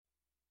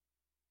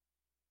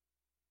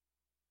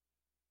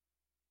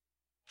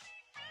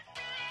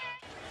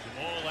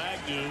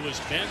Agnew was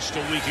benched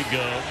a week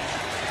ago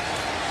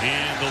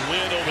in the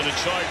win over the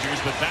Chargers,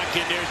 but back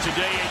in there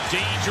today, a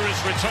dangerous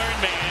return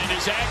man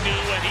is Agnew,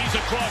 and he's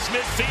across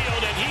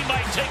midfield, and he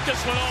might take this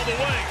one all the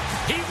way.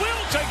 He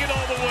will take it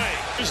all the way.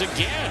 Here's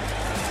again.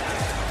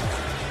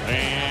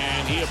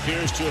 And he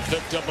appears to have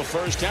picked up a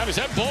first down. Is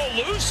that ball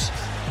loose?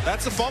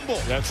 That's a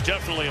fumble. That's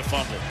definitely a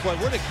fumble. Boy,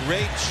 what a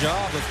great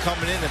job of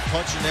coming in and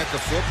punching at the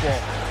football.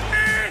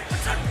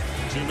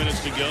 2 minutes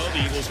to go.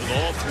 The Eagles with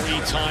all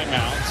 3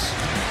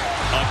 timeouts.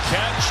 A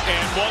catch,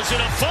 and was it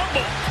a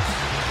fumble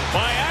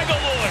by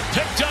Agholor?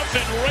 Picked up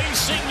and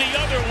racing the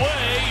other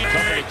way. A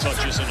couple of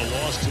touches and a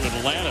loss to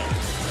Atlanta.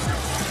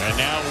 And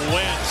now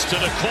Wentz to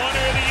the corner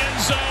of the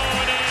end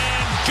zone,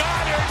 and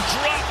Goddard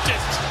dropped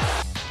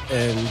it.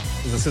 And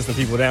his assistant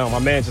people down. My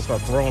man just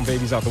started throwing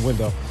babies out the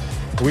window.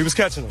 But we was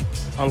catching them,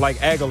 unlike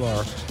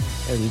Agholor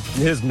and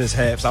his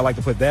mishaps. I like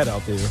to put that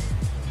out there.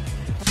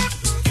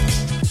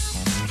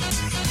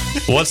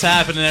 What's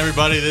happening,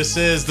 everybody? This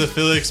is the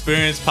Philly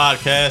Experience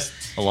Podcast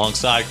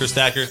alongside Chris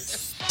Stacker,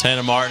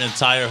 Tanner Martin, and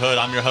Tyler Hood.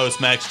 I'm your host,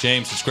 Max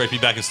James. It's great to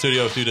be back in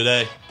studio with you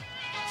today.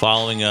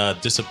 Following a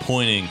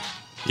disappointing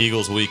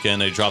Eagles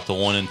weekend, they dropped a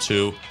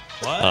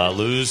 1-2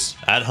 lose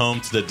at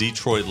home to the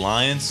Detroit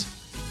Lions.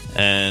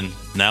 And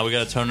now we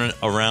got to turn it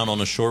around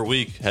on a short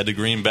week. Head to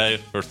Green Bay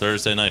for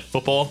Thursday Night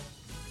Football.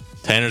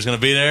 Tanner's going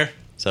to be there,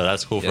 so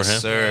that's cool for him.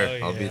 Yes, sir. Oh,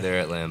 yeah. I'll be there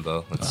at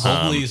Lambeau.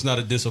 Hopefully it's not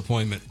a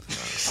disappointment.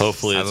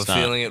 Hopefully it's not. I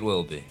have a feeling it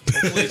will be.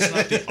 Hopefully it's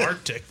not the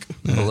Arctic.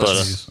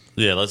 Let's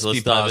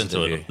dive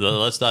into it. Here.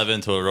 Let's dive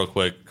into it real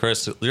quick.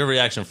 Chris, your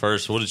reaction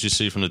first. What did you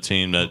see from the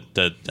team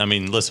that I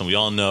mean, listen, we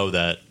all know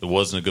that it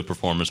wasn't a good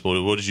performance,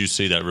 but what did you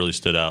see that really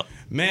stood out?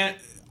 Man,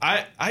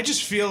 I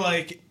just feel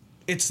like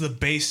it's the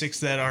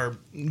basics that are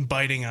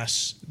biting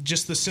us.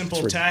 Just the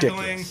simple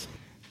tackling.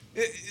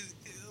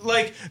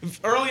 Like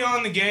early on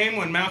in the game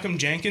when Malcolm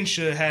Jenkins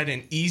should have had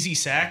an easy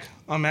sack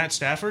on Matt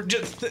Stafford.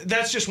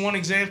 That's just one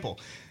example.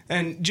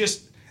 And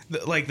just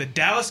like the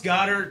Dallas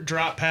Goedert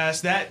drop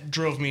pass, that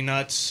drove me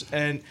nuts.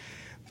 And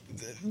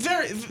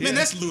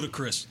that's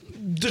ludicrous.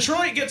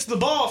 Detroit gets the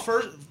ball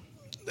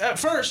at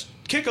first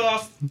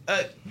kickoff.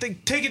 They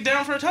take it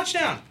down for a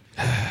touchdown.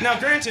 Now,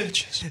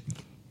 granted,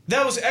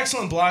 that was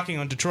excellent blocking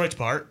on Detroit's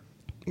part.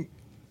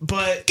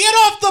 But Get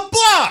off the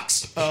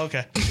blocks! Oh,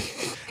 okay.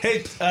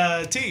 Hey,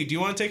 T, do you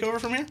want to take over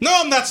from here? No,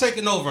 I'm not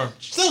taking over.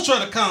 Still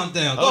trying to calm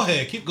down. Go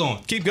ahead, keep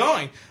going. Keep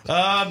going.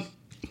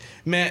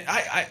 Man,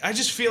 I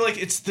just feel like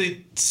it's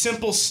the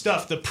simple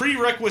stuff, the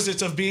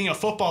prerequisites of being a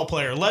football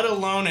player, let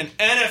alone an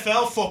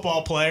NFL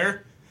football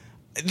player,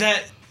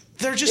 that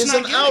they're just it's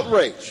not an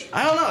outrage.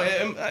 I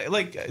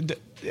don't know.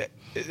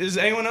 Is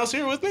anyone else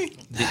here with me?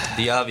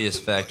 The obvious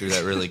factor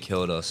that really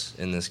killed us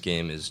in this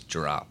game is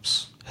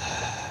drops.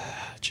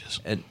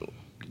 And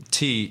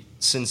T,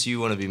 since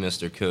you want to be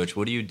Mr. Coach,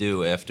 what do you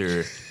do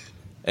after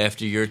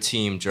your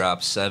team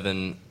drops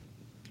 7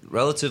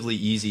 relatively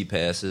easy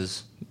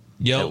passes?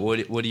 Yell.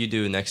 What do you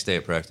do next day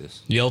at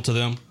practice? Yell to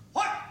them.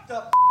 What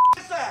the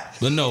is that?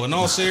 But no, in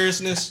all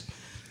seriousness,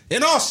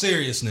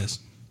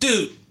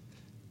 dude,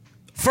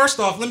 first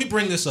off, let me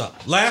bring this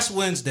up. Last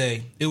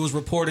Wednesday, it was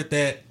reported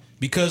that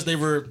because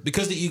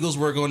the Eagles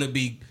were going to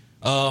be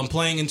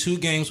playing in 2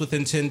 games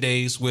within 10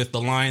 days with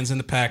the Lions and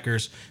the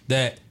Packers,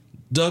 that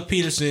Doug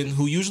Peterson,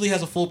 who usually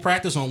has a full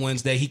practice on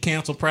Wednesday, he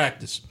canceled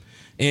practice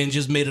and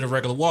just made it a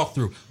regular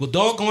walkthrough. Well,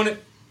 doggone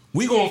it,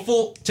 we going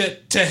full to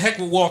heck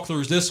with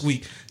walkthroughs this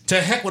week. To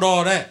heck with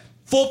all that.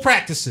 Full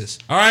practices,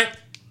 all right?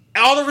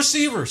 All the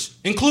receivers,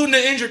 including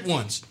the injured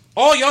ones.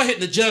 All y'all hitting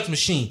the jugs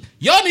machine.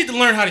 Y'all need to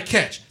learn how to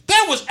catch.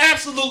 That was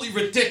absolutely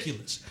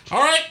ridiculous, all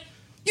right?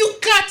 You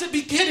got to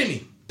be kidding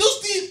me.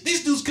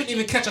 These dudes couldn't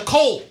even catch a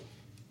cold.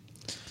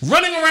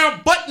 Running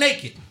around butt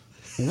naked.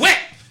 Wet.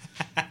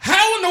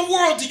 How in the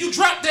world do you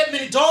drop that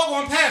many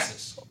doggone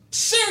passes?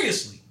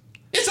 Seriously.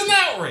 It's an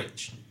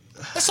outrage.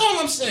 That's all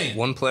I'm saying.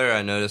 One player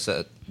I noticed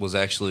that was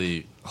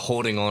actually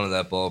holding on to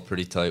that ball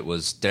pretty tight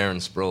was Darren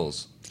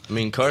Sproles. I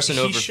mean, Carson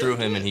overthrew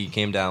him and he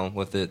came down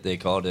with it. They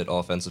called it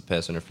offensive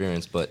pass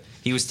interference, but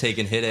he was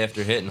taking hit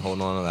after hit and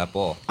holding on to that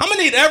ball. I'm going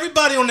to need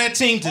everybody on that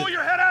team to... Pull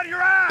your head out of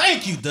your eye.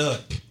 Thank you, Doug.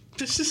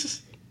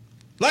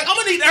 I'm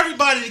going to need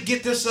everybody to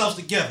get themselves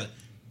together.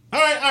 All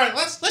right,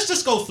 let's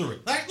just go through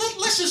it.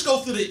 Let's just go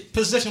through the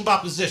position by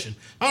position.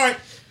 All right.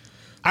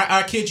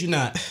 I kid you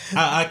not.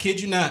 I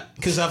kid you not,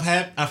 because I've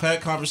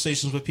had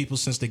conversations with people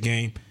since the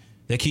game.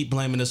 They keep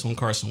blaming this on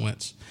Carson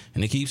Wentz.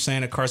 And they keep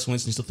saying that Carson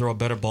Wentz needs to throw a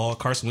better ball.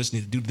 Carson Wentz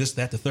needs to do this,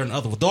 that, the third, and the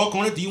other. Well,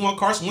 doggone it, do you want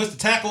Carson Wentz to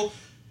tackle?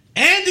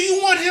 And do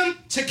you want him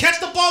to catch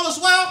the ball as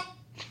well?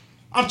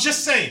 I'm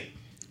just saying.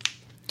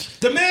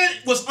 The man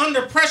was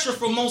under pressure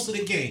for most of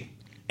the game.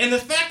 And the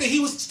fact that he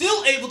was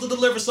still able to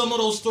deliver some of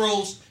those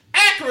throws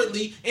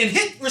accurately and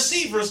hit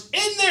receivers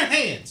in their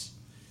hands.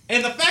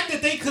 And the fact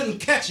that they couldn't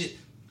catch it,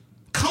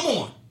 come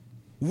on.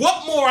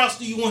 What more else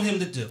do you want him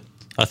to do?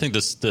 I think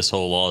this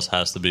whole loss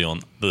has to be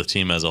on the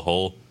team as a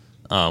whole.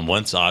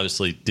 Wentz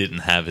obviously didn't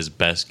have his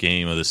best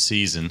game of the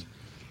season,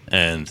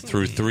 and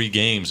through 3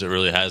 games, it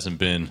really hasn't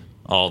been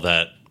all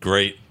that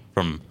great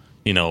from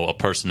a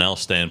personnel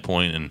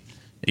standpoint. And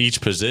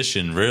each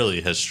position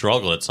really has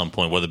struggled at some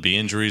point, whether it be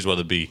injuries,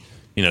 whether it be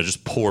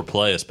just poor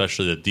play,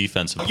 especially the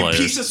defensive players.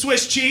 You piece of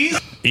Swiss cheese.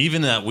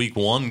 Even that Week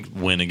 1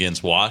 win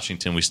against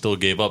Washington, we still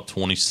gave up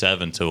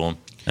 27 to them.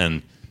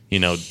 And,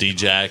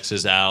 D-Jax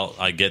is out.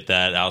 I get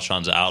that.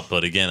 Alshon's out.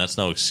 But, again, that's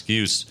no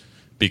excuse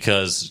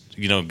because,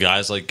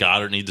 guys like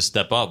Goddard need to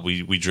step up.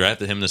 We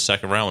drafted him in the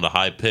second round with a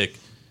high pick,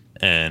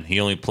 and he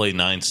only played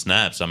 9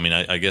 snaps. I mean,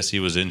 I guess he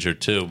was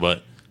injured too.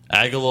 But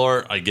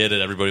Agholor, I get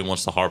it. Everybody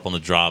wants to harp on the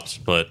drops.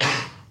 But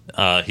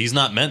he's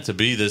not meant to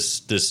be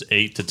this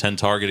 8 to 10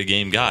 target a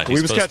game guy.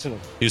 We was catching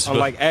him.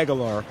 Unlike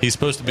Agholor. He's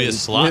supposed to be a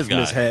slot his guy.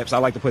 Mishaps. I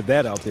like to put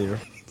that out there.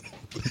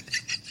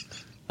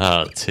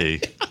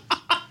 T.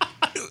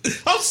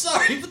 I'm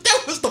sorry, but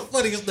that was the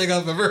funniest thing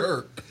I've ever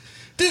heard.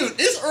 Dude,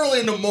 it's early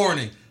in the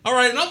morning, all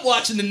right, and I'm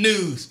watching the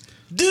news.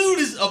 Dude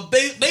is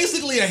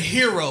basically a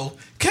hero,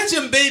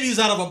 catching babies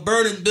out of a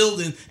burning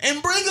building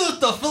and bringing us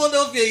the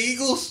Philadelphia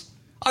Eagles.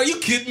 Are you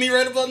kidding me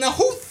right about now?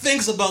 Who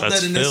thinks about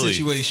that in Philly. this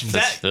situation?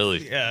 That's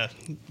Philly. Yeah,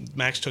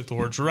 Max took the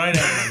words right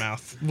out of my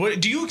mouth.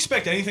 What, do you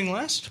expect anything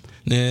less?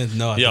 Yeah,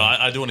 no.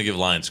 I do want to give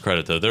Lions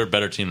credit, though. They're a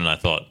better team than I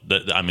thought.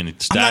 I mean,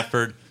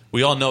 Stafford,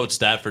 we all know what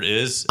Stafford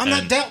is. I'm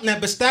not doubting that,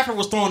 but Stafford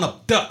was throwing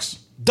up ducks.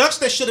 Ducks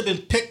that should have been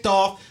picked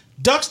off.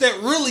 Ducks that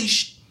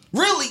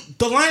really,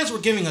 the Lions were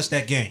giving us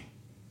that game.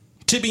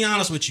 To be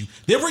honest with you.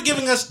 They were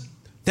giving us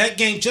that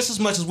game just as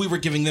much as we were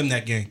giving them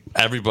that game.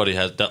 Everybody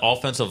has. The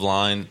offensive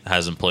line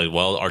hasn't played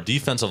well. Our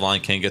defensive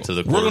line can't get to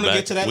the quarterback. We're going to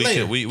get to that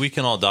later. We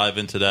can all dive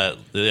into that,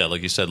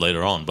 like you said,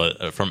 later on.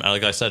 But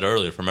like I said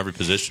earlier, from every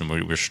position,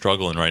 we're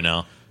struggling right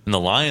now. And the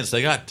Lions,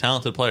 they got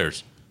talented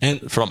players.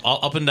 And from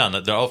up and down,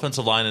 their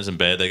offensive line isn't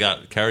bad. They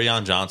got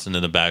Kerryon Johnson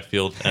in the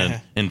backfield.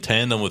 And in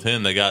tandem with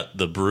him, they got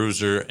the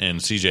Bruiser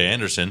and C.J.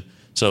 Anderson.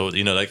 So,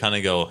 they kind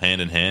of go hand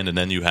in hand. And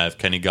then you have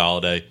Kenny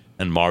Golladay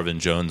and Marvin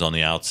Jones on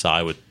the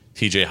outside with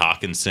T.J.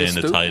 Hawkinson,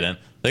 the tight end.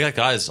 They got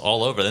guys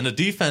all over. And the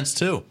defense,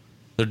 too.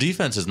 Their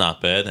defense is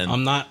not bad. And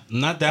I'm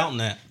not doubting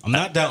that. I'm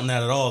not doubting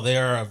that at all. They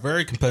are a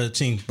very competitive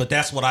team. But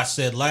that's what I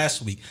said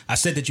last week. I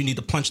said that you need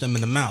to punch them in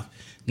the mouth.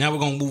 Now we're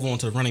going to move on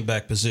to the running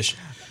back position.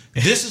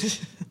 This is,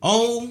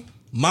 oh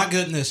my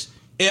goodness.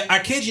 I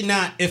kid you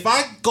not, if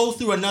I go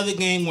through another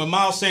game where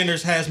Miles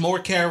Sanders has more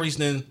carries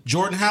than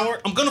Jordan Howard,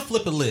 I'm going to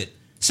flip a lid.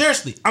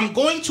 Seriously, I'm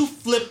going to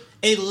flip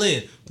a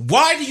lid.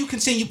 Why do you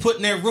continue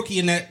putting that rookie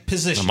in that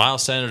position?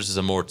 Miles Sanders is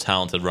a more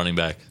talented running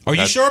back. Are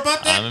you sure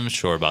about that? I'm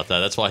sure about that.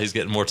 That's why he's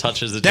getting more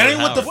touches than that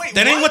Jordan ain't what Howard.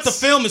 that ain't what the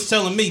film is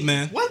telling me,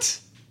 man. What?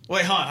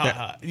 Wait, hold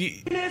on.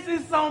 This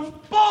is some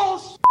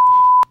bullshit.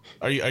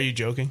 Are you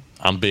joking?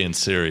 I'm being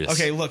serious.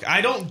 Okay, look, I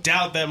don't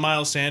doubt that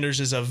Miles Sanders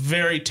is a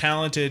very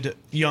talented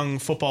young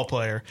football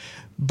player,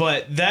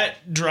 but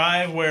that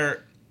drive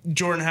where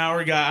Jordan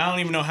Howard got, I don't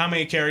even know how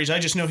many carries, I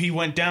just know he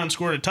went down,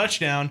 scored a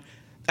touchdown.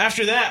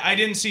 After that, I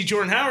didn't see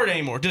Jordan Howard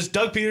anymore. Does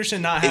Doug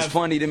Peterson not have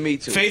funny to me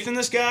too. faith in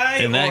this guy?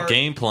 In that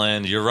game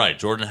plan, you're right.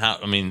 Jordan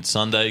Howard,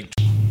 Sunday.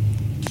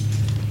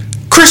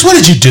 Chris, what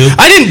did you do?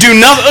 I didn't do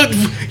nothing.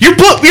 You're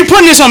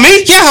putting this on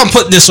me? Yeah, I'm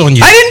putting this on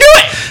you. I didn't do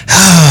it.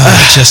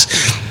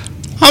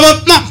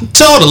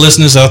 To all the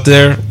listeners out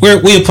there,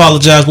 we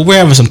apologize, but we're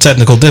having some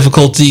technical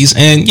difficulties,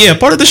 and yeah,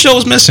 part of the show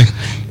is missing.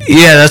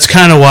 Yeah, that's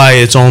kind of why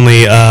it's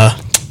only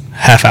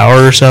half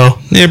hour or so.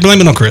 Yeah,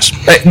 blame it on Chris.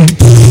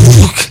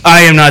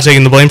 I am not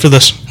taking the blame for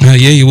this. Yeah,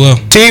 you will.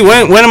 T,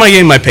 when am I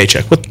getting my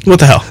paycheck? What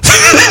the hell?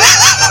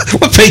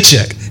 What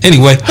paycheck?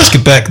 Anyway, let's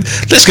get back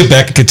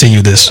and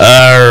continue this.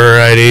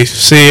 Alrighty,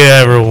 see ya,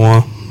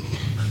 everyone.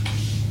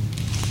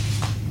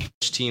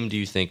 Which team do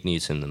you think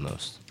needs him the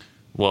most?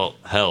 Well,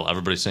 hell,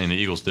 everybody's saying the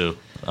Eagles do.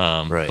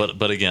 Right.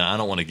 But again, I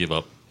don't want to give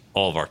up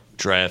all of our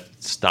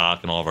draft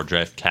stock and all of our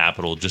draft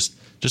capital just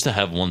to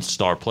have one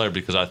star player,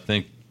 because I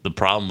think the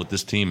problem with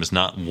this team is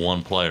not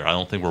one player. I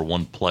don't think we're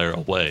one player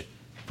away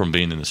from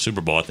being in the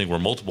Super Bowl. I think we're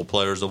multiple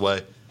players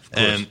away.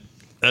 And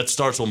that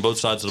starts on both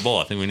sides of the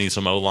ball. I think we need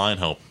some O-line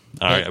help.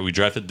 All right, we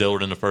drafted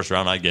Dillard in the first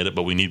round. I get it,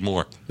 but we need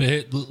more.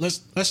 Let's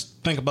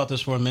think about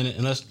this for a minute,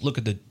 and let's look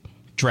at the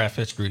draft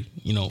history,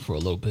 for a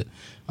little bit.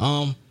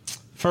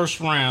 First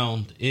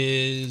round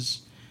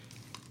is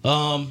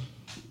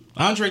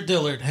Andre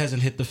Dillard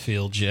hasn't hit the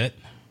field yet.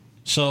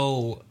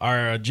 So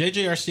our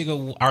J.J.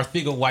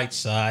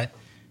 Arcega-Whiteside,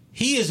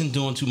 he isn't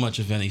doing too much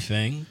of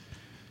anything.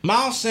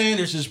 Miles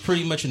Sanders is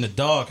pretty much in the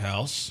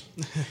doghouse.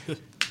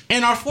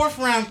 And our fourth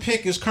round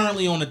pick is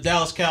currently on the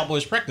Dallas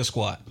Cowboys practice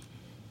squad.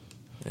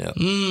 Yeah.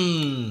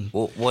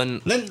 Well,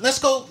 Let's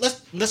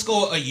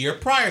go a year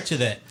prior to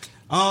that.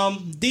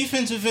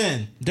 Defensive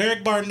end,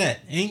 Derek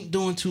Barnett ain't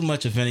doing too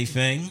much of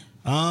anything.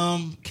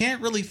 Can't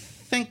really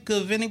think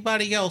of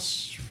anybody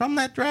else from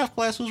that draft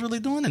class who's really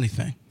doing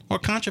anything or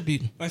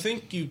contributing. I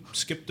think you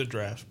skipped the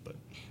draft, but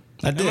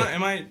I did.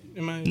 Am I?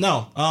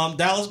 No.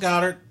 Dallas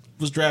Goedert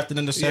was drafted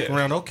in the second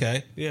round.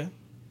 Okay. Yeah.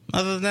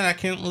 Other than that, I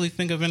can't really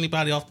think of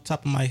anybody off the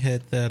top of my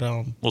head that.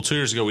 Well, 2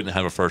 years ago we didn't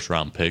have a first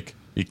round pick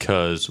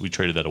because we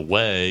traded that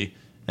away,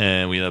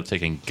 and we ended up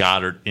taking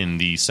Goddard in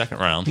the second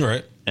round.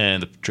 Right.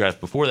 And the draft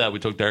before that, we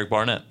took Derek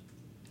Barnett.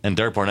 And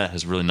Derek Barnett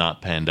has really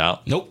not panned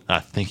out. Nope.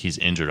 I think he's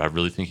injured. I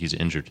really think he's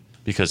injured.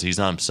 because he's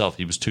not himself.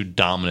 He was too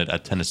dominant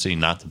at Tennessee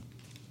not to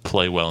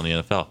play well in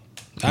the NFL.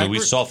 I mean, we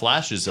saw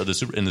flashes of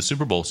in the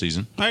Super Bowl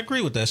season. I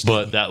agree with that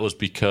statement. But that was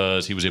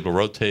because he was able to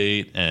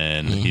rotate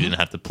and he didn't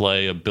have to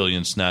play a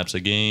billion snaps a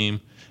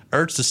game.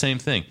 Ertz, the same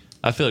thing.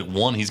 I feel like,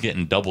 one, he's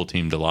getting double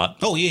teamed a lot.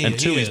 Oh, yeah, and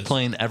two, he he's is.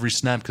 playing every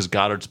snap because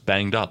Goddard's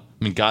banged up.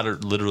 I mean,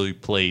 Goddard literally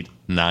played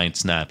 9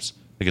 snaps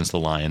against the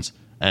Lions,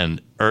 and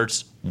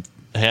Ertz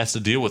has to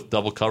deal with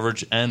double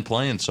coverage and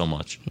playing so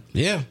much.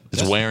 Yeah.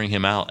 It's wearing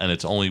him out, and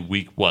it's only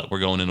week, we're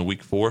going into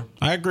week 4?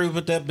 I agree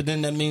with that, but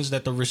then that means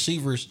that the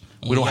receivers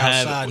We don't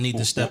outside need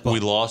to step up. We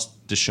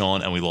lost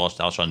Deshaun and we lost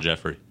Alshon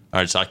Jeffrey. All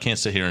right, so I can't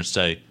sit here and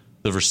say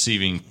the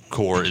receiving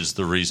core is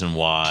the reason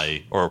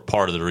why, or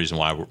part of the reason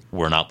why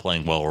we're not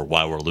playing well or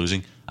why we're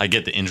losing. I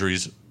get the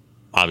injuries,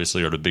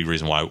 obviously, are the big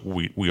reason why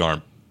we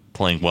aren't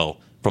playing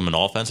well from an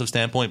offensive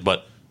standpoint,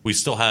 but we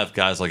still have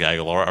guys like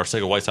Agholor.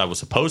 Arcega-Whiteside was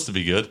supposed to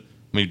be good.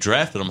 I mean, we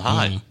drafted him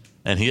high,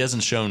 and he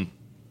hasn't shown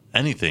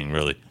anything,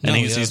 really. And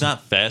he's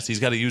not fast. He's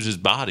got to use his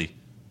body.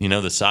 You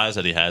know, the size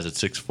that he has at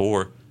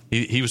 6'4".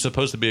 He was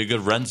supposed to be a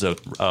good red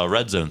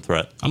zone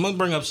threat. I'm gonna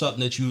bring up something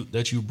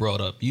that you brought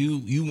up.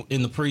 You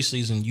in the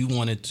preseason you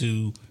wanted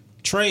to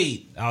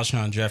trade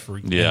Alshon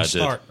Jeffrey and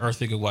start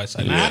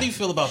Arcega-Whiteside. Now, how do you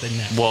feel about that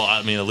now? Well,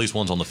 I mean, at least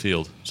one's on the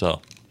field,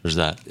 so there's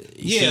that.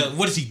 Yeah,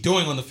 what is he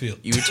doing on the field?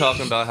 You were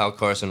talking about how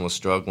Carson was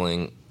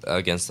struggling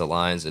against the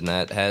Lions, and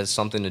that has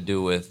something to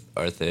do with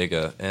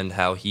Arcega and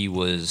how he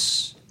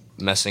was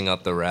messing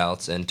up the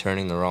routes and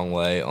turning the wrong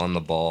way on the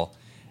ball.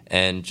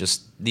 And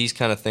just these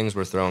kind of things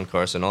were throwing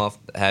Carson off,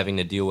 having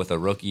to deal with a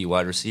rookie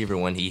wide receiver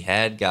when he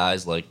had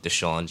guys like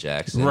Deshaun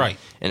Jackson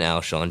and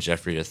Alshon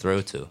Jeffrey to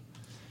throw to.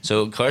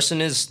 So Carson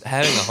is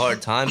having a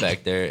hard time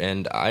back there,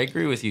 and I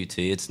agree with you,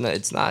 T. It's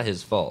not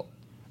his fault,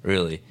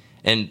 really.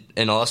 And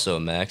also,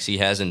 Max, he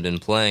hasn't been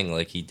playing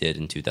like he did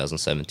in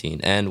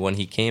 2017. And when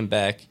he came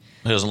back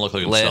he doesn't look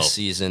like last himself.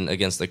 season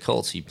against the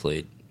Colts, he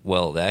played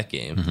well that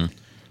game.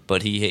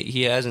 But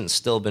he hasn't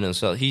still been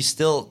himself.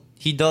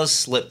 He does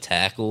slip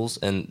tackles,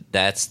 and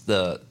that's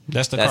the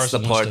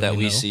part that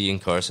we see in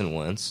Carson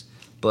Wentz.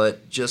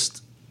 But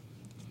just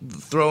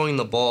throwing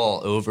the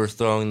ball,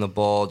 overthrowing the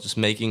ball, just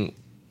making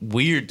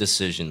weird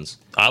decisions.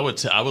 I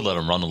would let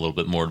him run a little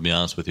bit more, to be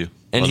honest with you.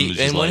 And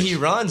when he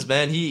runs,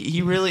 man,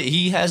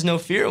 he has no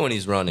fear when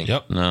he's running.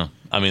 Yep. No,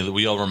 I mean,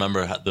 we all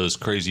remember those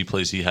crazy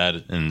plays he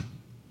had in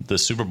the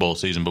Super Bowl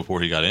season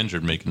before he got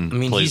injured, making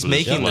plays he's with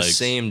his making the legs.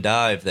 same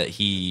dive that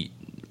he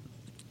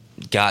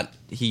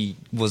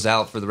was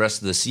out for the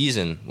rest of the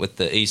season with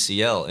the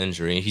ACL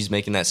injury. He's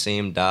making that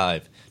same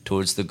dive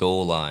towards the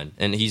goal line,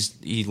 and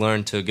he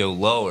learned to go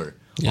lower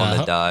on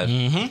the dive.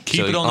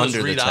 Keep it on those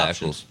under read the options.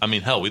 tackles. I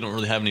mean, hell, we don't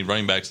really have any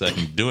running backs that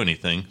can do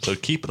anything, so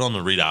keep it on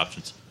the read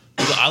options.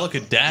 I look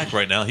at Dak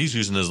right now; he's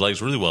using his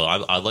legs really well.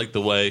 I like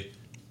the way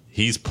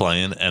he's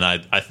playing, and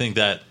I think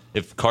that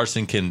if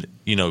Carson can,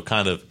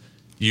 kind of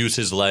use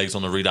his legs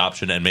on the read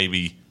option, and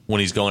maybe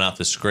when he's going out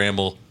to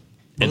scramble,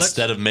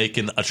 instead of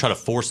try to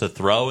force a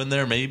throw in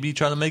there, maybe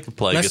try to make a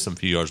play, get some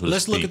few yards with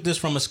his feet. Let's look at this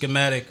from a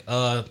schematic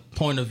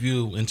point of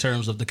view in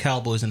terms of the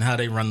Cowboys and how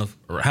they run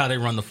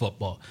the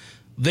football.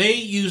 They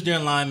use their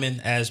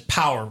linemen as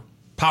power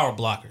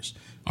blockers.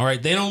 All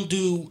right, they don't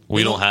do.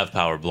 We don't have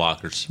power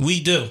blockers.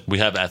 We do. We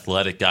have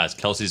athletic guys.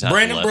 Kelsey's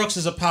Brandon athletic. Brooks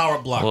is a power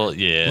blocker. Well,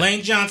 yeah.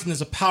 Lane Johnson is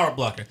a power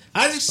blocker.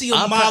 I just see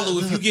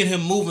Omalu, if you get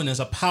him moving,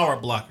 as a power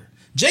blocker.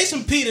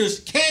 Jason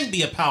Peters can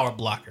be a power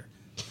blocker.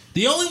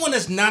 The only one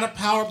that's not a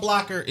power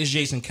blocker is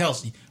Jason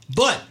Kelsey.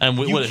 But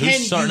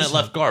who's starting at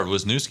left guard?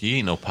 Wisniewski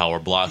ain't no power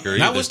blocker either.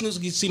 Not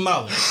Wisniewski,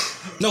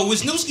 Omalu. No,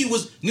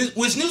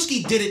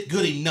 Wisniewski did it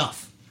good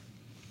enough.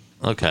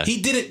 Okay.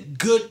 He did it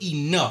good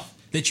enough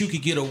that you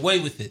could get away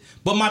with it.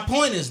 But my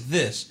point is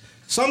this.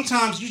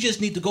 Sometimes you just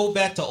need to go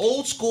back to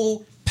old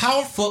school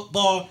power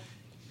football,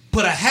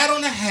 put a hat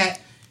on a hat,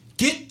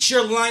 get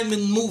your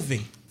linemen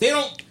moving. They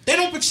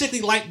don't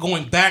particularly like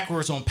going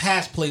backwards on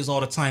pass plays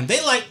all the time.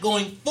 They like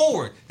going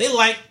forward. They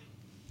like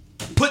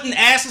putting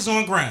asses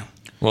on ground.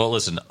 Well,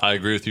 listen, I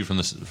agree with you from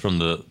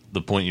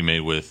the point you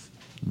made with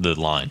the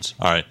lines.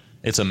 All right.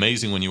 It's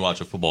amazing when you watch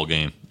a football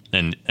game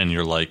and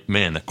you're like,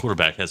 man, the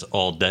quarterback has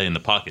all day in the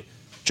pocket.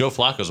 Joe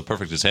Flacco's a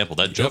perfect example.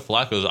 Joe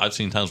Flacco, I've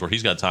seen times where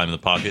he's got time in the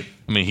pocket.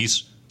 I mean,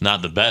 he's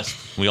not the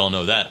best. We all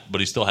know that.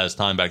 But he still has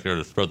time back there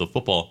to throw the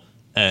football.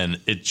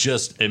 And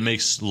it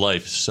makes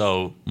life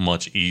so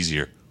much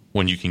easier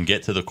when you can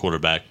get to the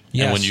quarterback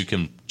and when you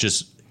can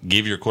just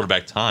give your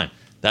quarterback time.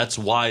 That's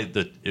why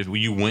if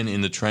you win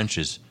in the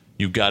trenches,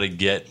 you got to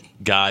get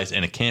guys,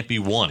 and it can't be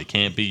one. You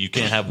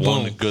can't have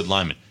one good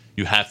lineman.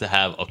 You have to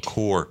have a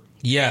core.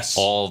 Yes.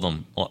 All of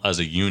them as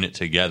a unit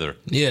together.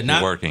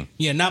 Working.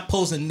 Yeah, not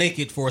posing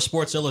naked for a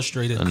Sports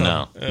Illustrated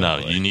cover. No.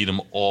 You need them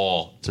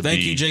all to be.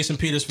 Thank you, Jason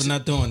Peters, for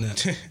not doing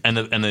that.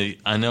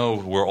 I know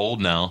we're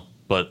old now,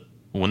 but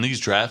when these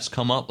drafts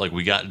come up, like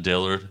we got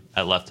Dillard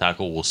at left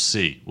tackle, we'll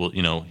see.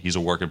 He's a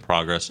work in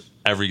progress.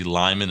 Every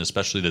lineman,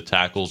 especially the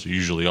tackles,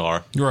 usually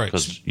are. Right.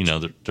 Because,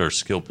 they're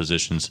skill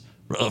positions.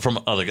 As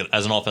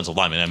an offensive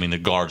lineman, I mean, the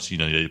guards,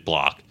 they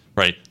block,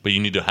 right? But you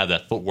need to have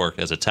that footwork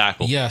as a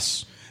tackle.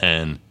 Yes.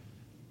 And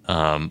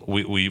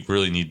we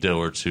really need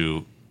Diller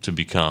to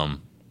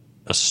become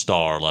a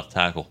star left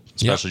tackle,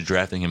 especially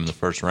drafting him in the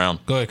first round.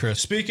 Go ahead, Chris.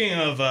 Speaking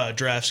of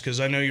drafts, because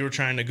I know you were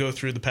trying to go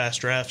through the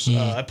past drafts,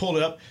 I pulled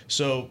it up.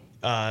 So,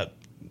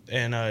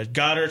 in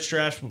Goddard's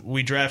draft,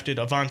 we drafted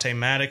Avonte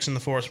Maddox in the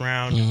 4th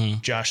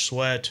round, Josh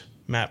Sweat,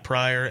 Matt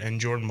Pryor, and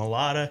Jordan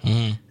Mailata.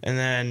 And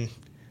then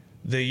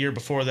the year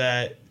before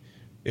that,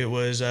 it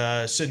was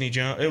Sidney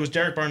Jones. It was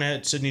Derek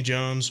Barnett, Sidney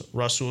Jones,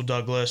 Russell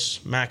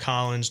Douglas, Matt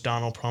Collins,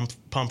 Donald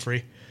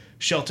Pumphrey,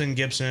 Shelton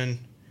Gibson,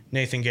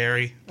 Nathan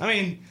Gary. I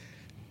mean,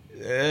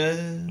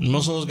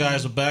 most of those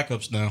guys are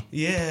backups now.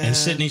 Yeah. And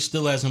Sidney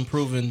still hasn't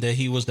proven that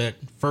he was that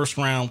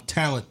first-round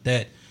talent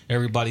that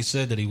everybody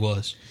said that he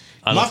was.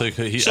 I don't think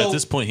at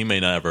this point he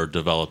may not ever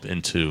develop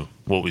into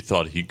what we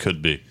thought he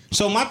could be.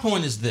 So my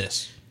point is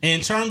this.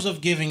 In terms of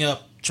giving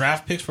up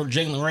draft picks for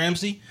Jalen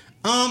Ramsey,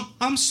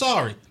 I'm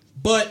sorry.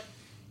 But,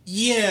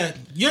 yeah,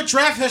 your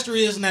draft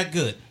history isn't that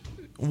good.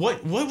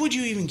 What would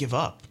you even give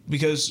up?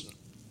 Because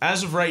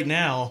as of right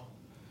now,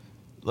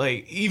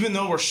 like, even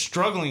though we're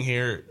struggling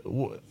here,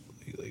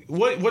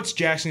 what's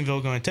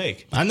Jacksonville going to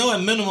take? I know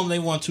at minimum they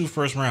want 2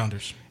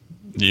 first-rounders.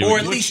 Or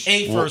at least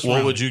 8 first-rounders.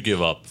 What would you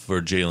give up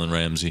for Jalen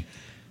Ramsey?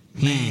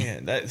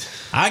 Man,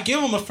 I give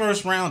him a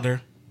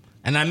first-rounder,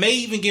 and I may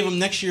even give him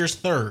next year's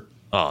 3rd.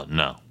 Oh,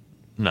 no.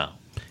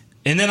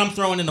 And then I'm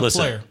throwing in a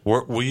player.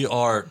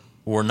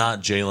 We're not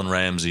Jalen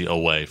Ramsey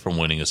away from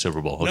winning a Super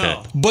Bowl. Okay,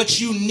 No.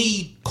 But you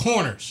need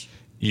corners.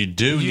 You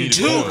need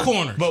 2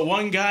 corners. But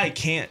one guy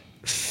can't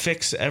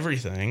fix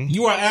everything.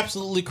 You are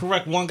absolutely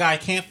correct. One guy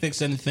can't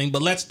fix anything,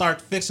 but let's start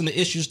fixing the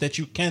issues that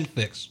you can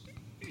fix.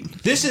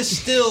 This is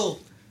still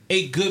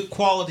a good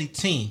quality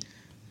team.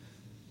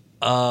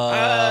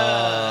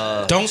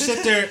 Don't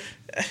sit there.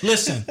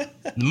 Listen,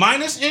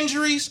 minus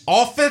injuries,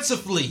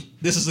 offensively,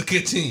 this is a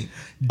good team.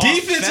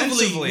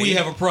 Defensively, we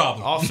have a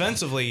problem.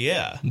 Offensively,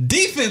 yeah.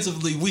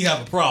 Defensively, we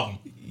have a problem.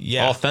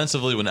 Yeah.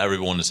 Offensively, when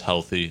everyone is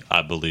healthy,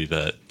 I believe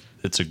that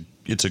it's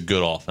a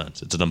good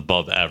offense. It's an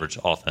above average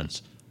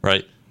offense,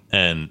 right?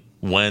 And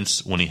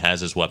Wentz, when he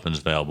has his weapons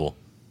available,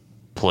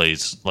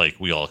 plays like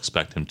we all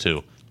expect him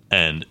to.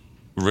 And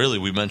really,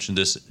 we mentioned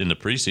this in the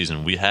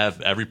preseason. We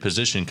have every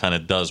position kind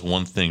of does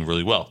one thing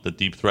really well. The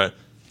deep threat,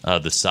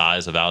 the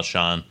size of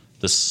Alshon,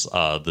 the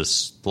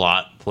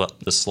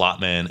slot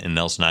man in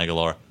Nelson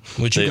Agholor,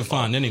 which you can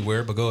find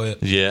anywhere. But go ahead.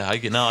 Yeah, I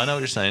know what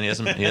you're saying.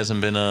 He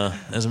hasn't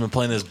been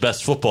playing his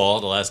best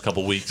football the last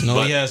couple weeks.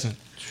 No, he hasn't.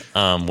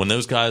 When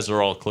those guys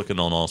are all clicking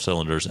on all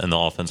cylinders and the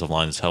offensive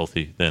line is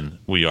healthy, then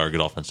we are a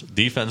good offense.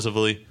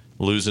 Defensively,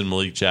 losing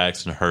Malik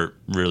Jackson hurt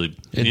really.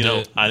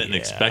 I didn't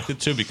expect it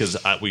to because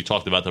we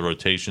talked about the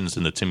rotations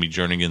and the Timmy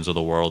Jernigans of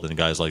the world and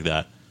guys like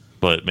that.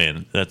 But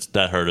man,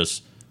 that hurt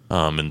us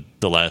in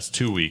the last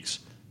 2 weeks,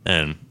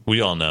 and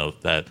we all know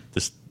that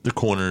the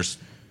corners,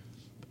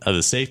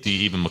 the safety,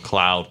 even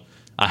McLeod.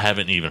 I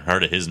haven't even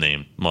heard of his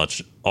name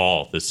much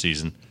all this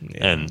season,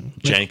 and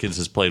Jenkins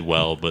has played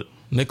well, but.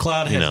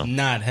 McLeod has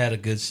not had a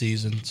good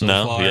season so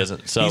far. No, he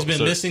hasn't. He's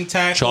been missing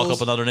tackles. Chalk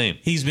up another name.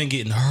 He's been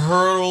getting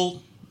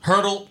hurdled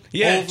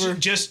over.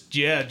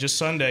 Just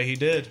Sunday he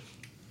did.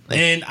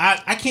 And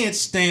I can't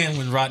stand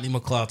when Rodney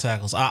McLeod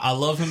tackles. I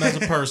love him as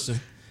a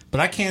person, but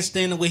I can't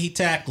stand the way he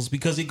tackles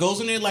because he goes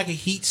in there like a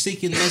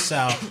heat-seeking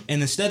missile,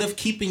 and instead of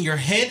keeping your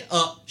head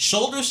up,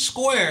 shoulders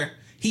square,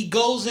 he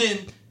goes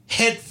in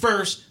head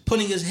first,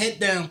 putting his head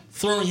down,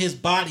 throwing his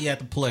body at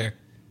the player.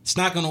 It's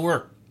not going to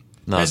work.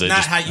 No, that's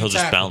not how you he'll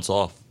tackle. Just bounce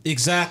off.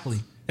 Exactly.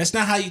 That's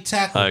not how you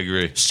tackle. I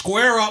agree.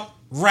 Square up,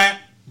 wrap,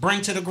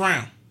 bring to the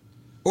ground.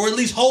 Or at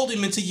least hold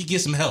him until you get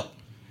some help.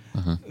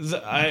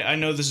 I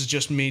know this is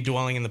just me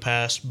dwelling in the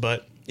past,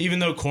 but even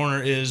though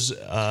corner is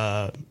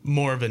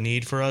more of a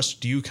need for us,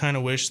 do you kind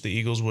of wish the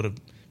Eagles would have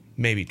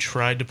maybe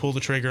tried to pull the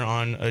trigger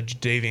on a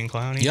Davian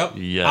Clowney? Yep.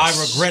 Yes.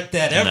 I regret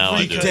that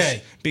every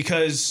day.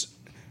 Because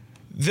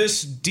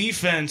this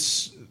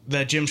defense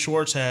that Jim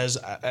Schwartz has,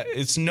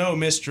 it's no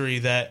mystery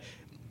that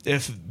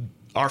if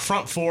our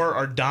front four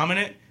are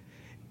dominant,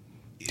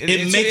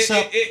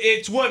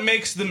 it's what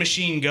makes the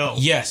machine go.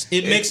 Yes,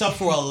 it makes up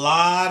for a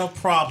lot of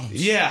problems.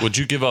 Yeah. Would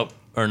you give up,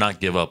 or not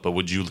give up, but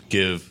would you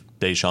give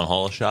Deshaun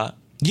Hall a shot?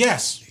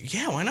 Yes.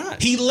 Yeah, why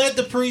not? He led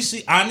the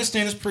preseason. I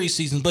understand it's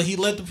preseason, but he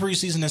led the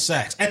preseason in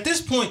sacks. At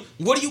this point,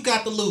 what do you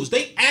got to lose?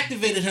 They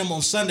activated him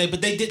on Sunday,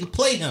 but they didn't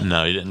play him.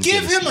 No, he didn't.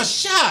 Give him a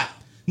shot.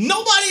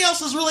 Nobody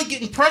else is really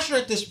getting pressure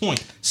at this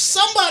point.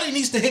 Somebody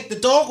needs to hit the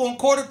doggone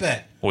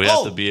quarterback. We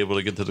have to be able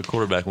to get to the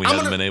quarterback. We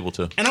haven't been able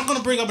to. And I'm going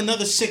to bring up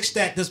another sick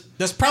stat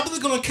that's probably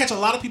going to catch a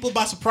lot of people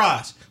by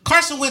surprise.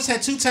 Carson Wentz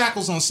had 2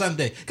 tackles on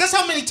Sunday. Guess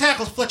how many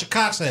tackles Fletcher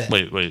Cox had?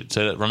 Wait.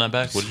 Say that. Run that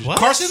back. What?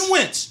 Carson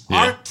Wentz,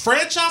 our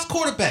franchise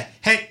quarterback,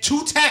 had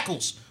 2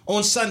 tackles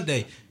on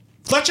Sunday.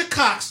 Fletcher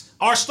Cox,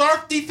 our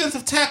star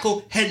defensive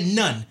tackle, had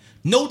none.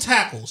 No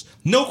tackles,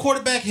 no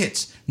quarterback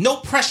hits, no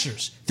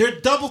pressures.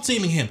 They're double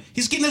teaming him.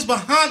 He's getting his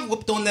behind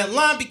whooped on that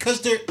line because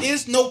there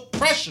is no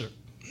pressure.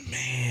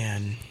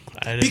 Man.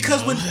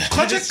 Because when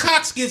Fletcher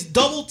Cox gets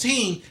double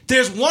teamed,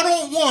 there's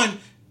one-on-one.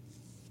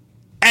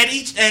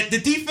 at the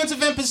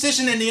defensive end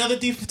position and the other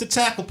defensive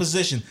tackle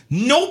position.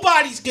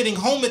 Nobody's getting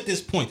home at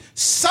this point.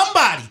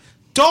 Somebody,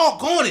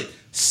 doggone it,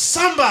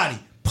 somebody,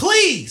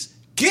 please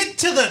get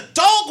to the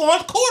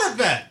doggone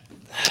quarterback.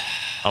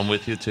 I'm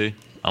with you, T.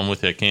 I'm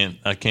with you.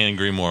 I can't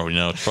agree more. You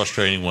know, it's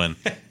frustrating when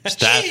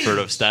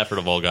Stafford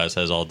of all guys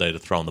has all day to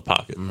throw in the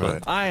pocket.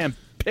 Right. I am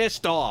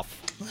pissed off.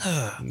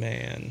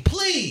 Man.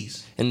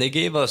 Please. And they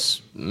gave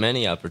us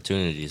many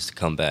opportunities to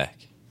come back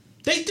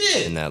They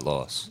did. in that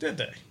loss. Did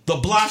they? The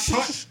block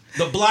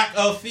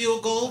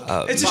field goal.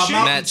 It's a by shame.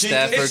 Malcolm Matt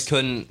Stafford Jenkins.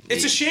 couldn't.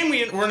 It's a shame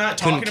we're not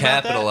talking couldn't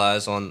about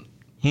capitalize on.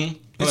 Go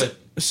ahead.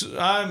 that.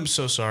 I'm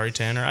so sorry,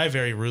 Tanner. I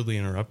very rudely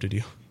interrupted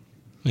you.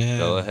 Yeah.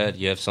 Go ahead.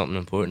 You have something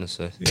important to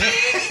say.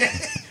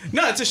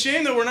 No, it's a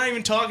shame that we're not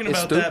even talking It's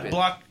about that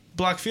stupid.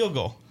 block field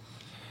goal.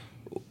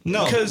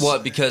 No.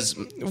 What? Because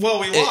we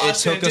it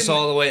lost. took us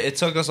all the way. It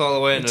took us all the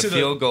way in the To the-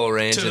 field goal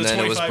range, to and the then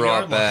it was 25-yard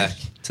brought line. back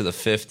to the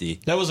 50.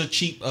 That was a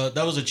cheap.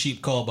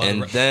 Call by And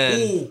the ref.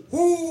 then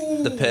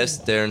Ooh. the pass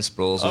to Darren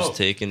Sproles was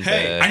taken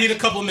hey, back. I need a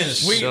couple of minutes.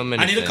 So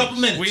many I need a couple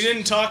things. minutes. We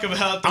didn't talk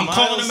about the I'm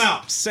calling them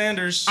out.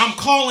 Sanders. I'm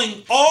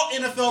calling all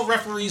NFL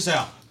referees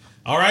out.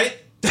 All right?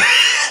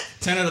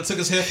 Tanner took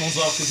his headphones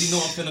off because he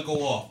know I'm finna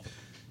go off.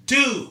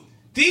 Dude,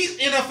 these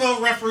NFL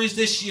referees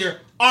this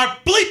year are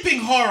bleeping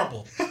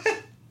horrible.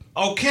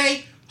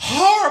 Okay?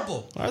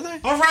 Horrible. Are they?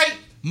 All right?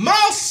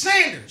 Miles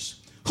Sanders,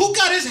 who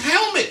got his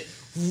helmet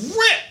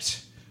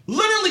ripped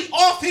literally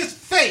off his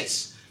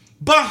face,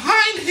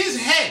 behind his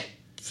head.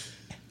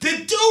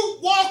 The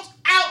dude walked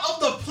out of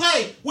the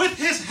play with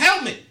his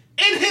helmet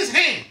in his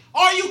hand.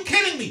 Are you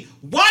kidding me?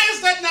 Why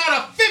is that not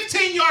a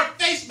 15-yard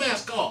face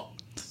mask call?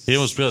 He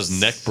almost got his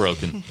neck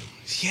broken.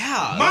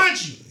 Yeah.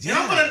 Mind you, and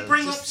I'm going to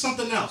bring up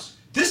something else.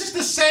 This is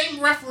the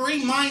same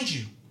referee, mind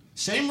you,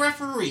 same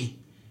referee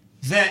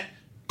that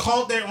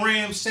called that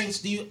Rams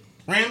Saints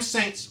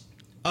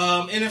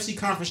NFC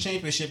Conference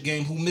Championship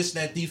game who missed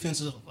that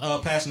defensive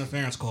pass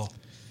interference call.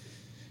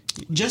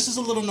 Just as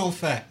a little known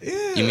fact.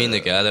 You mean the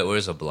guy that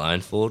wears a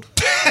blindfold?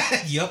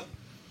 Yep.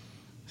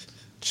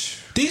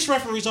 These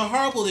referees are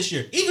horrible this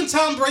year. Even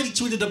Tom Brady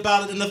tweeted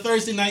about it in the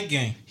Thursday night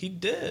game. He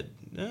did.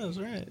 Yeah, that's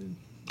right.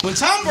 When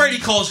Tom Brady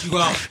calls you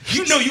out,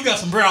 you know you got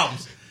some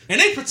problems.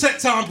 And they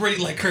protect Tom Brady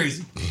like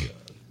crazy.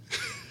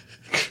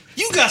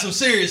 You got some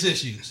serious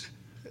issues.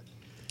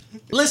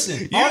 Listen.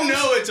 You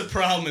know it's a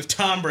problem if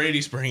Tom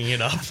Brady's bringing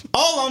it up.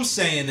 All I'm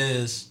saying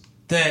is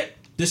that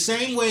the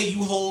same way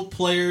you hold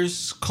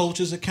players,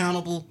 coaches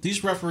accountable,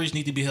 these referees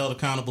need to be held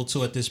accountable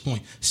too at this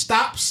point.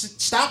 Stop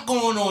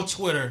going on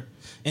Twitter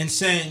and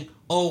saying,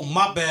 oh,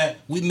 my bad,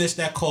 we missed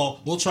that call.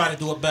 We'll try to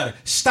do it better.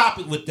 Stop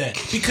it with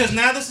that. Because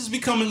now this is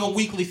becoming a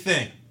weekly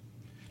thing.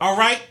 All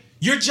right?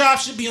 Your job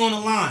should be on the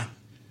line.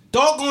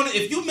 Doggone it,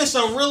 if you miss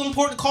a real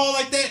important call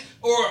like that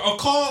or a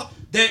call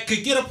that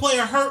could get a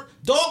player hurt,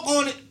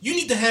 doggone it, you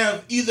need to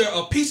have either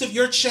a piece of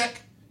your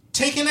check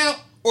taken out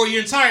or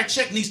your entire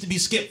check needs to be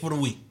skipped for the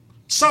week.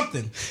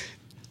 Something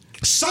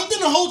to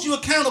hold you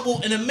accountable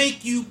and to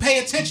make you pay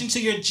attention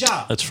to your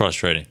job. That's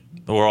frustrating.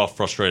 We're all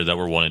frustrated that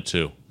we're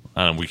 1-2.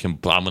 I'm going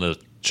to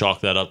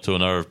chalk that up to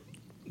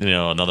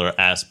another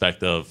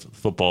aspect of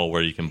football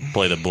where you can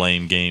play the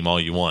blame game all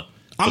you want.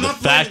 But the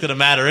fact of the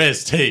matter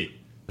is,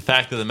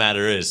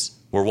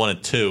 we're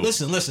 1-2.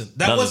 Listen.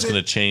 Nothing's going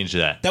to change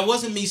that. That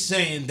wasn't me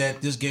saying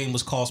that this game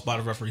was caused by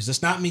the referees.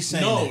 That's not me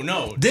saying that.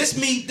 No. This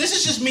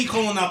is just me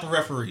calling out the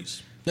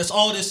referees. That's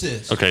all this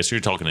is. Okay, so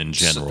you're talking in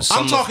general.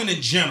 I'm talking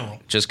in general.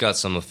 Just got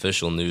some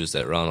official news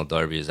that Ronald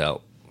Darby is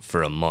out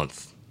for a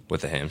month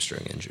with a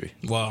hamstring injury.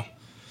 Wow.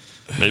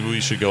 Maybe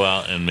we should go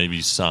out and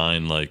maybe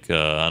sign,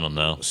 I don't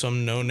know,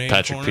 some no-name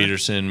Patrick corner?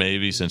 Peterson,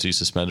 maybe, since he's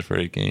suspended for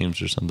 8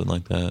 games or something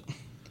like that.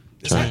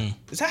 Is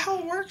that how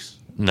it works?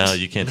 No,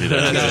 you can't do that.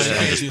 I'm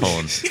just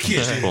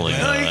pulling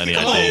any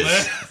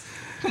ideas.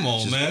 Come on,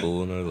 Just man.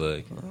 pulling our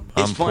leg.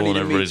 I'm pulling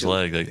everybody's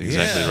leg.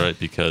 Exactly right.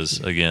 Because,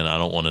 again, I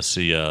don't want to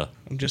see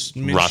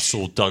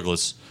Russell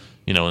Douglas,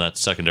 in that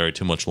secondary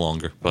too much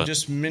longer. But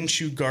just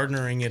Minshew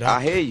Gardnering it up.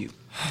 I hear you.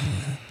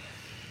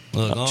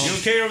 Look, You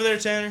okay over there,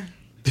 Tanner?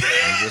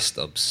 I'm just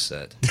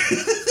upset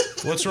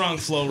What's wrong,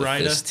 Flo with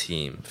Rida? this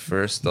team.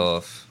 First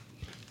off,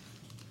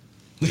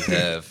 we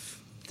have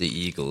the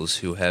Eagles,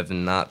 who have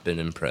not been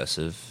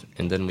impressive.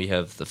 And then we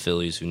have the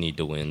Phillies, who need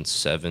to win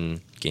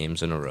 7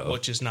 games in a row.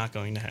 Which is not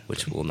going to happen.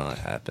 Which will not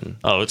happen.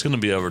 Oh, it's going to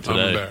be over today.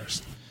 I'm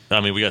embarrassed.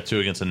 I mean, we got 2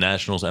 against the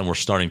Nationals, and we're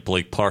starting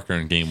Blake Parker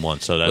in game 1.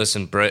 So that's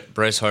Listen,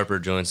 Bryce Harper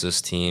joins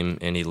this team,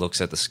 and he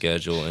looks at the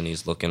schedule, and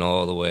he's looking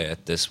all the way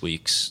at this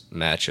week's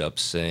matchup,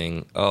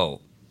 saying,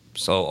 "Oh,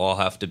 so I'll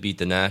have to beat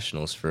the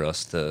Nationals for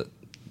us to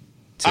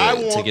get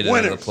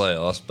into the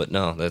playoffs." But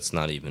no, that's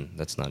not even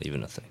a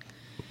thing.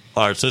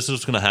 all right. So this is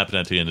what's going to happen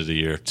at the end of the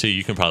year. T,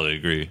 you can probably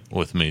agree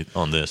with me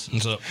on this.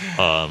 What's up?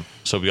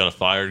 So we got to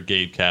fire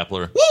Gabe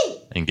Kapler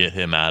and get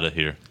him out of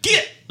here.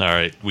 Get! All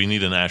right, we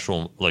need an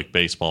actual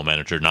baseball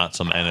manager, not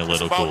some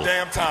analytical.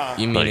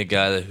 You mean a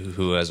guy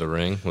who has a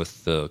ring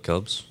with the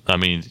Cubs? I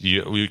mean,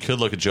 we could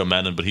look at Joe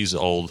Madden, but he's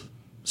old,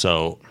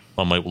 so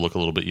I might look a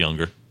little bit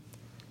younger.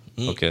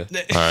 Okay.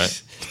 All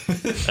right,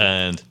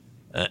 and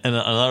And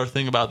another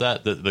thing about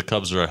that, the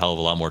Cubs are a hell of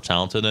a lot more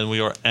talented than we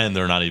are, and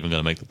they're not even going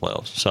to make the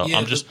playoffs. So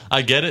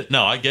I get it.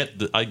 No, I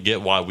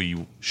get why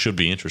we should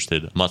be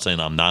interested. I'm not saying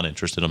I'm not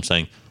interested. I'm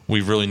saying we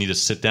really need to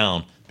sit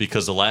down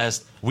because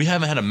we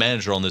haven't had a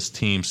manager on this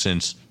team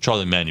since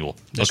Charlie Manuel.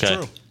 That's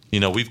true.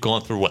 We've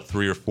gone through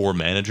 3 or 4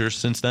 managers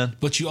since then.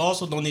 But you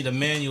also don't need a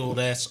manual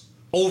that's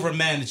over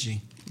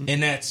managing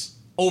and that's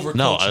over coaching.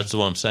 No, that's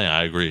what I'm saying.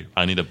 I agree.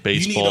 I need a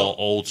baseball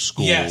old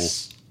school.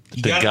 Yes.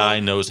 The guy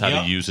knows how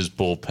to use his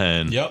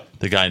bullpen. Yep.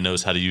 The guy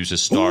knows how to use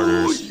his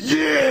starters. Ooh,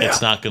 yeah.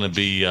 It's not going to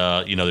be,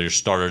 your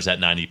starters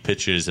at 90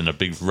 pitches and a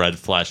big red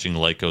flashing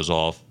light goes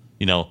off.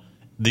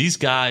 These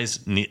guys,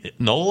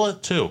 Nola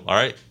too, all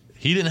right?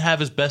 He didn't have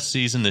his best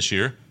season this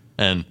year.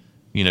 And,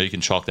 you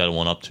can chalk that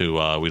one up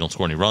to we don't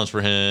score any runs for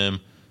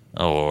him.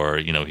 Or,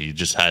 he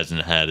just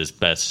hasn't had his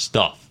best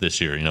stuff this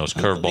year. His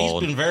curveball.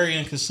 He's been very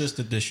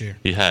inconsistent this year.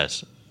 He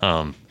has.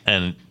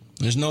 And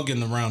there's no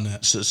getting around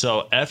that.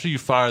 So after you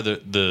fire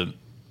the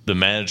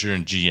manager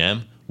and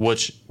GM,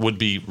 which would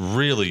be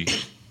really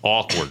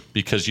awkward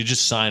because you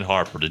just signed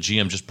Harper. The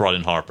GM just brought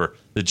in Harper.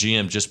 The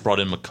GM just brought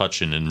in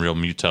McCutcheon and Real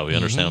Muto. You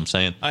understand what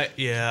I'm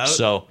saying?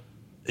 So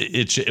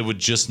it would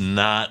just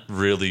not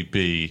really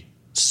be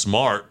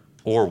smart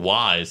or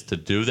wise to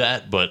do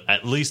that. But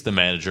at least the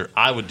manager,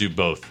 I would do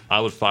both. I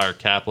would fire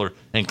Kapler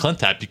and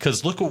Clintat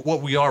because look at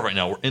what we are right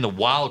now. We're in a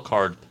wild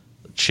card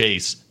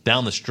chase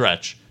down the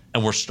stretch.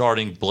 And we're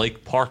starting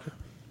Blake Parker.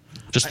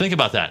 Just think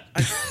about that.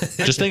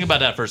 Just think about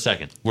that for a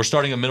second. We're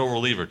starting a middle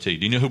reliever, T.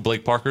 Do you know who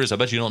Blake Parker is? I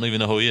bet you don't even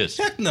know who he is.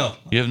 Heck no.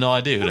 You have no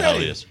idea who the hell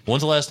he is. When's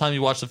the last time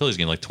you watched the Phillies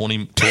game? Like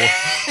 24?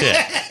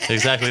 Yeah,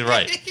 exactly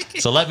right.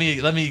 So let me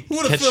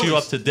catch you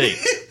up to date.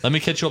 Let me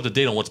catch you up to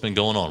date on what's been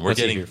going on.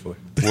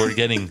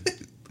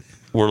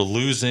 We're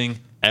losing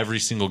every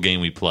single game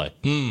we play.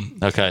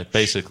 Okay,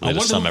 basically to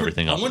sum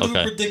everything up. I wonder who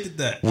predicted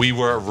that. We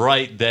were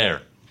right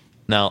there.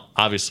 Now,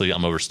 obviously,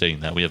 I'm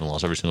overstating that. We haven't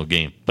lost every single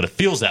game. But it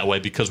feels that way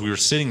because we were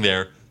sitting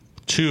there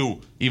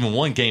even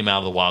 1 game out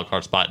of the wild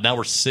card spot. Now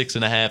we're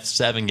 6.5,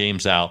 7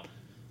 games out.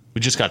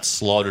 We just got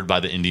slaughtered by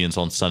the Indians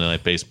on Sunday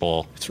Night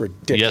Baseball. It's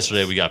ridiculous.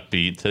 Yesterday we got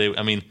beat. Today,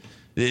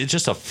 it's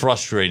just a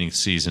frustrating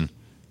season.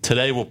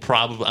 Today we'll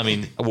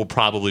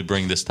probably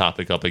bring this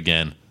topic up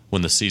again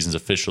when the season's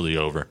officially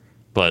over.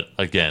 But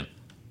again,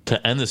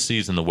 to end the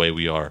season the way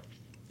we are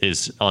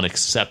is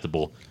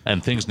unacceptable,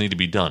 and things need to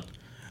be done.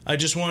 I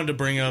just wanted to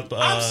bring up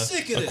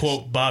a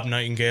quote Bob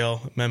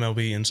Nightingale,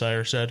 MLB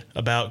Insider, said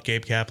about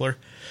Gabe Kapler.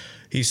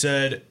 He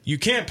said, "You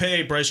can't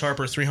pay Bryce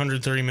Harper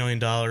 $330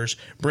 million,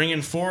 bring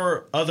in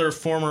 4 other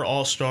former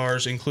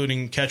All-Stars,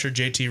 including catcher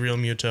JT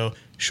Realmuto,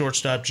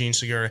 shortstop Gene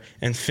Segura,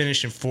 and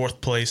finish in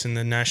 4th place in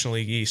the National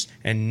League East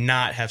and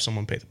not have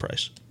someone pay the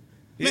price."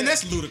 Man,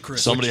 that's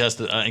ludicrous. Somebody has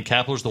to, and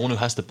Kapler's the one who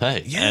has to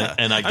pay. Yeah,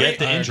 and I get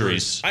the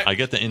injuries. I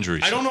get the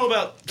injuries. I don't know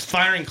about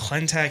firing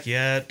Clentak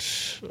yet.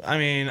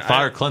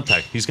 Fire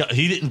Clentak.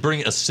 He didn't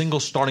bring a single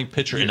starting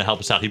pitcher in to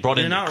help us out. He brought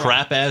in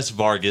crap ass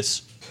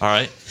Vargas. All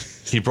right,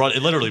 he brought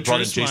in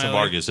Jason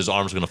Vargas. His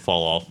arm's going to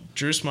fall off.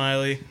 Drew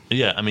Smiley.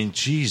 Yeah,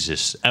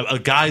 Jesus,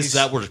 guys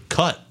that were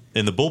cut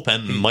in the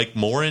bullpen. Mike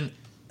Morin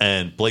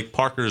and Blake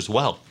Parker as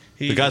well.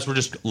 The guys were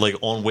just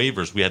on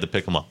waivers. We had to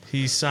pick them up.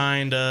 He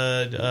signed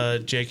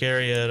Jake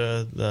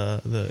Arrieta.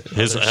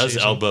 His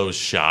elbow is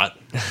shot.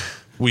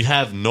 We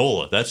have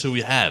Nola. That's who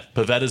we have.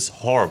 Pavetta's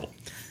horrible.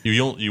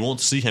 You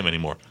won't see him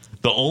anymore.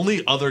 The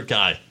only other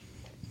guy,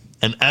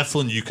 and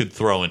Eflin you could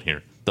throw in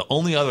here. The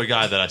only other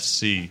guy that I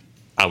see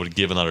I would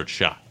give another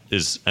shot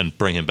and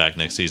bring him back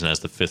next season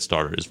as the 5th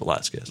starter is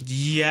Velasquez.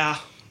 Yeah.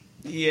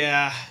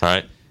 All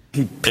right.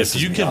 If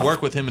you can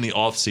work with him in the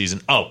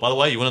offseason. Oh, by the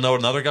way, you want to know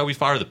another guy we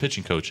fired? The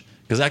pitching coach.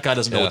 Because that guy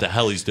doesn't know what the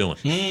hell he's doing.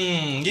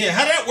 Yeah,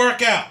 how'd that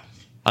work out?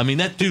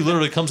 That dude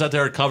literally comes out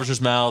there, covers his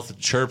mouth,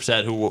 chirps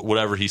at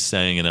whatever he's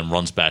saying, and then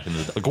runs back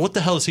into the... What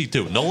the hell is he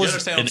doing?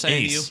 Nola's an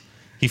ace.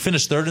 He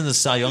finished 3rd in the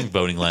Cy Young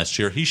voting last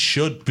year. He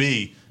should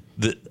be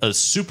a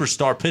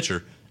superstar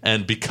pitcher,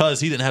 and because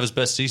he didn't have his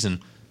best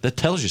season, that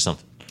tells you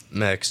something.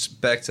 Max,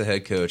 back to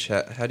head coach.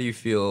 How do you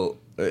feel...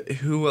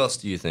 who else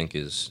do you think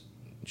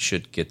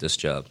should get this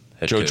job?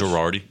 Joe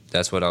Girardi.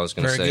 That's what I was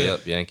going to say. Good.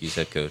 Yep, Yankees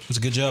head coach. It's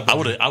a good job. I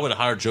would have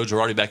hired Joe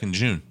Girardi back in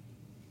June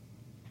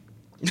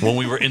when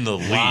we were in the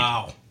lead.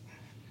 Wow.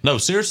 No,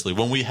 seriously.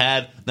 When we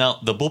had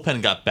the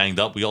bullpen got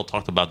banged up. We all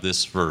talked about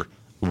this for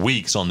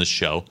weeks on this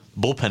show.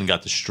 Bullpen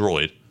got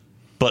destroyed,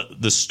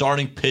 but the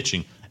starting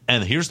pitching.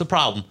 And here's the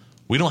problem: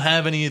 we don't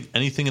have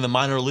anything in the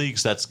minor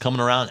leagues that's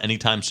coming around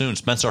anytime soon.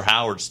 Spencer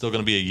Howard's still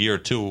going to be a year or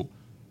 2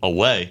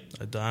 away.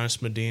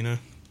 Adonis Medina.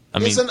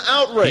 It's an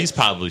outrage. He's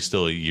probably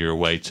still a year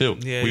away too.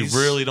 Yeah, we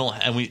really don't,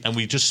 and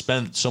we just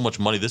spent so much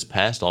money this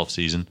past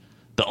offseason.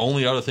 The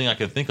only other thing I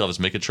can think of is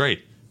make a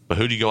trade. But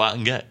who do you go out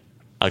and get?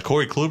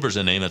 Corey Kluber's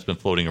a name that's been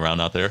floating around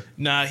out there.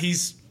 Nah,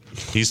 he's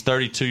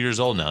 32 years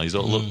old now. He's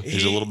a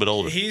little bit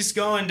older. He's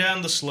going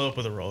down the slope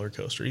of the roller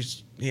coaster.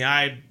 It's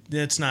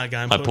not a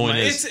guy. My point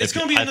is, it's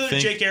going to be another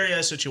Jake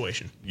Arrieta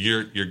situation.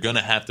 You're going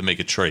to have to make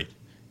a trade.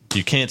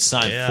 You can't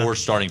sign 4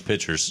 starting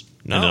pitchers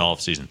in an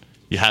offseason.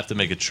 You have to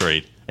make a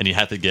trade, and you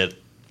have to get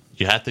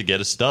You have to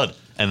get a stud,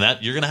 and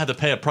that you're going to have to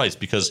pay a price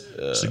because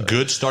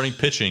good starting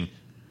pitching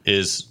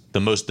is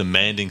the most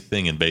demanding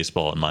thing in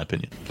baseball, in my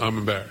opinion. I'm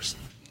embarrassed.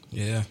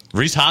 Yeah.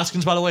 Rhys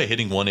Hoskins, by the way,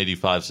 hitting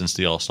 185 since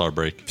the All-Star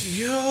break.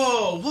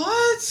 Yo,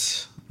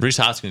 what? Rhys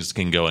Hoskins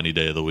can go any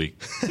day of the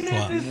week.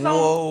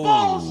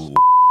 Whoa.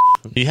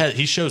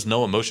 He shows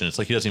no emotion. It's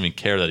like he doesn't even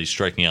care that he's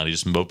striking out. He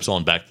just mopes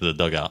on back to the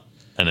dugout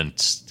and then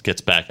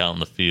gets back out in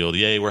the field.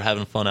 Yay, we're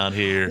having fun out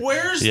here.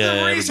 Where's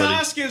the Rhys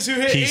Hoskins who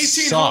hit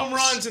 18 home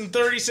runs in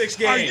 36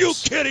 games? Are you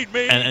kidding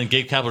me? And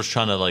Gabe Kapler's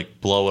trying to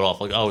like blow it off.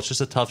 Like, oh, it's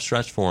just a tough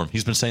stretch for him.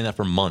 He's been saying that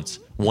for months.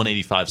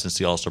 185 since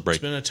the All-Star break.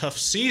 It's been a tough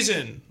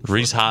season.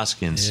 Rhys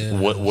Hoskins,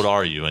 what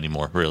are you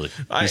anymore, really?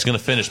 He's going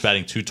to finish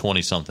batting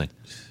 220-something.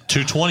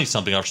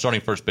 220-something, our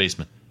starting first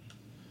baseman.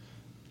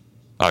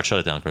 All right, shut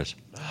it down, Chris.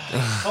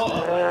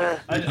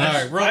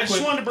 I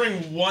just wanted to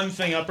bring one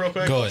thing up real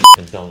quick. Go ahead.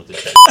 I'm done with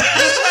this.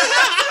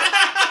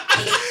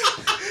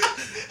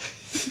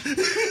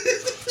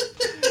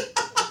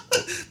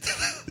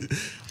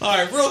 All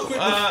right, real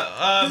quick.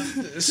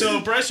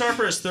 So Bryce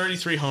Harper has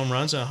 33 home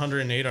runs and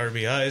 108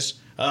 RBIs.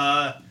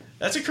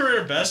 That's a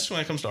career best when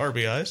it comes to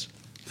RBIs.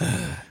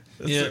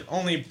 That's the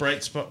only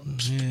bright spot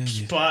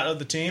of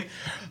the team.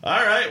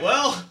 All right,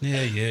 well.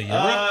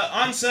 Yeah.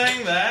 On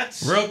saying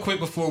that. Real quick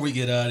before we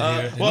get out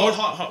of here. No.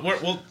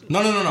 We'll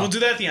do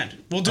that at the end.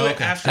 We'll do it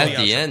after At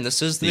the end?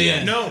 This is the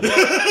end. No.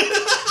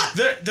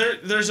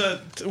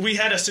 Well, we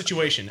had a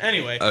situation.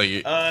 Anyway. Oh,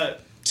 you.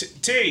 Do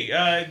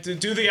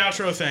the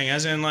outro thing,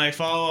 as in like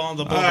follow on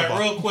the ball. All right,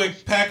 real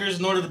quick. Packers,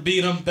 in order to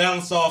beat them,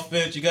 balanced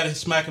offense. You got to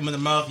smack them in the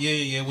mouth.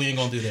 Yeah. We ain't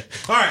gonna do that.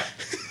 All right.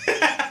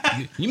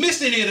 you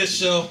missed any of this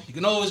show? You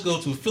can always go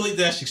to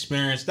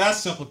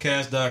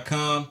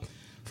Philly-experience.simplecast.com.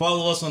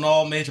 Follow us on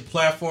all major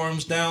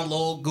platforms.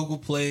 Download Google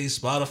Play,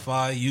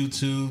 Spotify,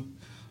 YouTube,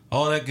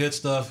 all that good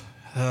stuff.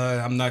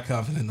 I'm not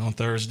confident on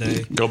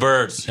Thursday. Go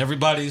Birds.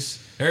 Everybody's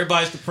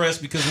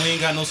depressed because we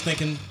ain't got no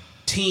stinking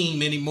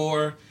team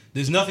anymore.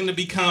 There's nothing to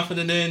be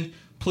confident in.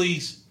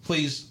 Please,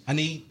 I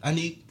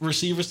need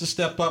receivers to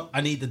step up.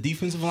 I need the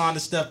defensive line to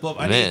step up.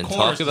 I need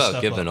corners talk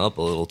about giving up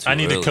a little too I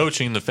need early. the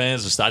coaching, the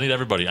fans. I need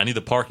everybody. I need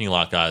the parking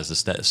lot guys to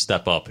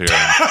step up here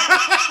and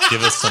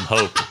give us some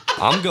hope.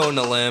 I'm going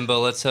to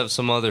Lambeau. Let's have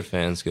some other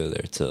fans go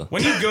there, too.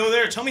 When you go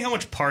there, tell me how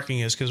much parking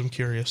is, because I'm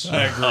curious.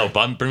 I agree. Oh,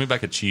 but bring me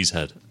back a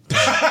cheesehead. Yeah,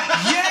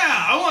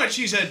 I want a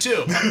cheesehead,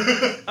 too.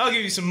 I'll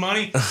give you some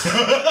money.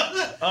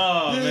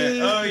 Oh,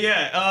 man. Oh,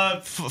 yeah.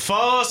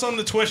 Follow us on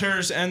the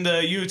Twitters and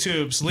the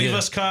YouTubes. Leave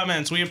us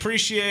comments. We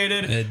appreciate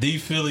it. At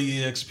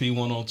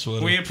DPhillyEXP1 on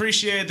Twitter. We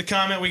appreciate the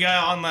comment we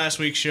got on last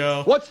week's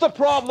show. What's the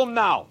problem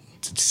now?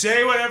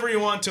 Say whatever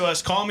you want to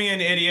us. Call me an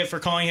idiot for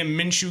calling him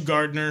Minshew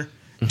Gardner.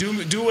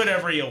 Do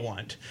whatever you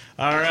want.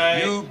 All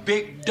right? You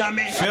big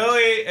dummy.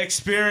 Philly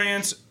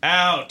Experience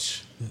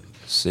out.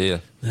 See ya.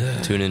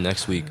 Tune in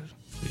next week.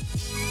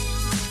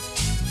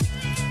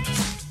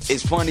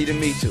 It's funny to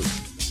me, too.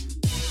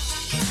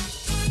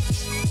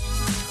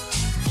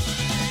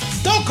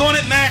 Don't go on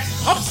it,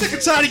 Max. I'm sick and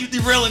tired of you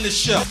derailing this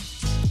show.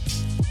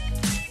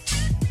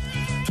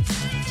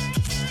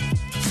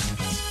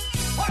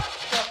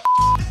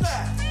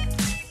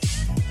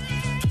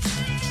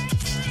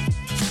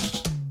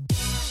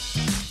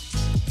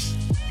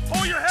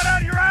 Pull your head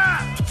out of your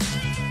ass.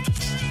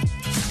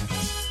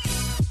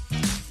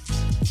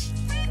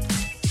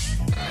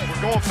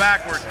 We're going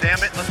backwards,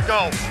 damn it. Let's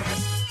go.